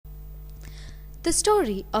The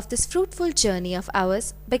story of this fruitful journey of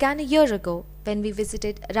ours began a year ago when we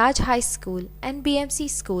visited Raj High School and BMC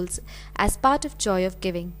schools as part of Joy of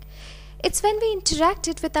Giving. It's when we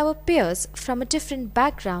interacted with our peers from a different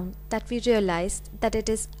background that we realized that it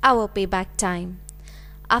is our payback time.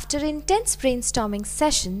 After intense brainstorming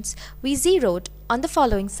sessions, we zeroed on the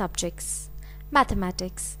following subjects.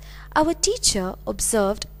 Mathematics. Our teacher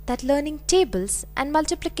observed that learning tables and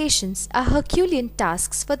multiplications are Herculean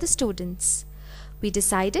tasks for the students. We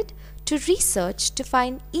decided to research to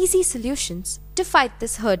find easy solutions to fight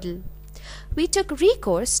this hurdle. We took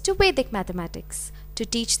recourse to Vedic mathematics to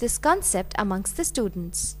teach this concept amongst the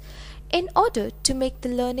students. In order to make the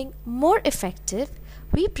learning more effective,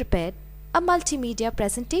 we prepared a multimedia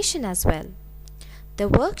presentation as well. The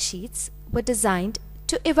worksheets were designed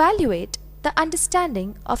to evaluate the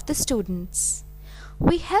understanding of the students.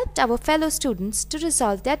 We helped our fellow students to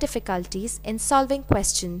resolve their difficulties in solving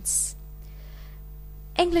questions.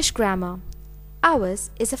 English grammar.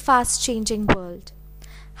 Ours is a fast-changing world.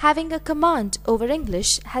 Having a command over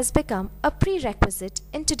English has become a prerequisite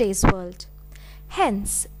in today's world.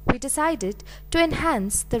 Hence, we decided to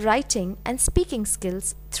enhance the writing and speaking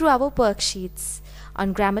skills through our worksheets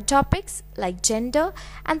on grammar topics like gender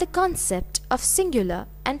and the concept of singular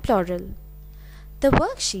and plural. The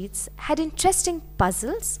worksheets had interesting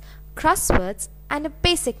puzzles, crosswords, and a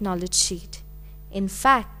basic knowledge sheet. In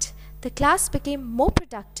fact, the class became more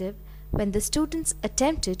productive when the students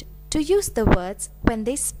attempted to use the words when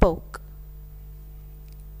they spoke.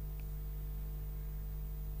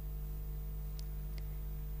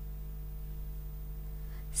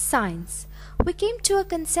 Science. We came to a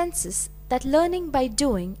consensus that learning by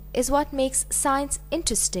doing is what makes science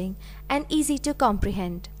interesting and easy to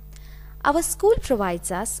comprehend. Our school provides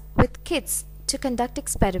us with kits to conduct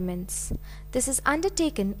experiments. This is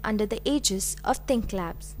undertaken under the aegis of Think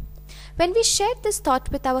Labs. When we shared this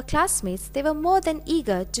thought with our classmates, they were more than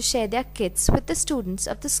eager to share their kits with the students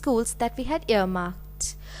of the schools that we had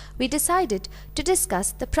earmarked. We decided to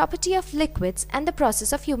discuss the property of liquids and the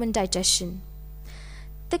process of human digestion.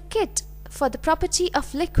 The kit for the property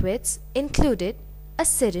of liquids included a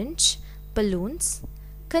syringe, balloons,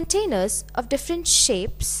 containers of different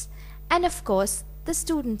shapes, and of course, the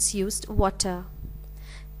students used water.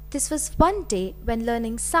 This was one day when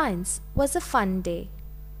learning science was a fun day.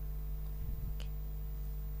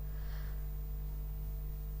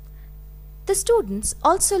 The students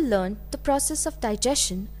also learned the process of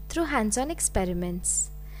digestion through hands-on experiments,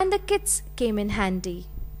 and the kits came in handy.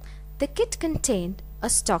 The kit contained a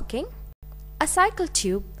stocking, a cycle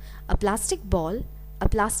tube, a plastic ball, a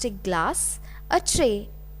plastic glass, a tray,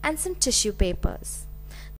 and some tissue papers.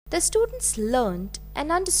 The students learned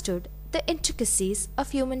and understood the intricacies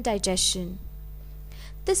of human digestion.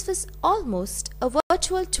 This was almost a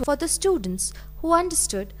virtual tour for the students who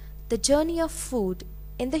understood the journey of food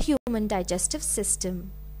in the human digestive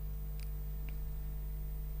system.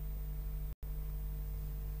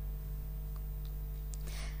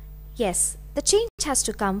 Yes, the change has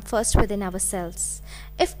to come first within ourselves.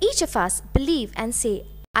 If each of us believe and say,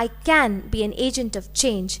 "I can be an agent of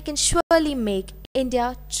change," we can surely make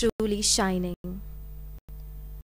India truly shining.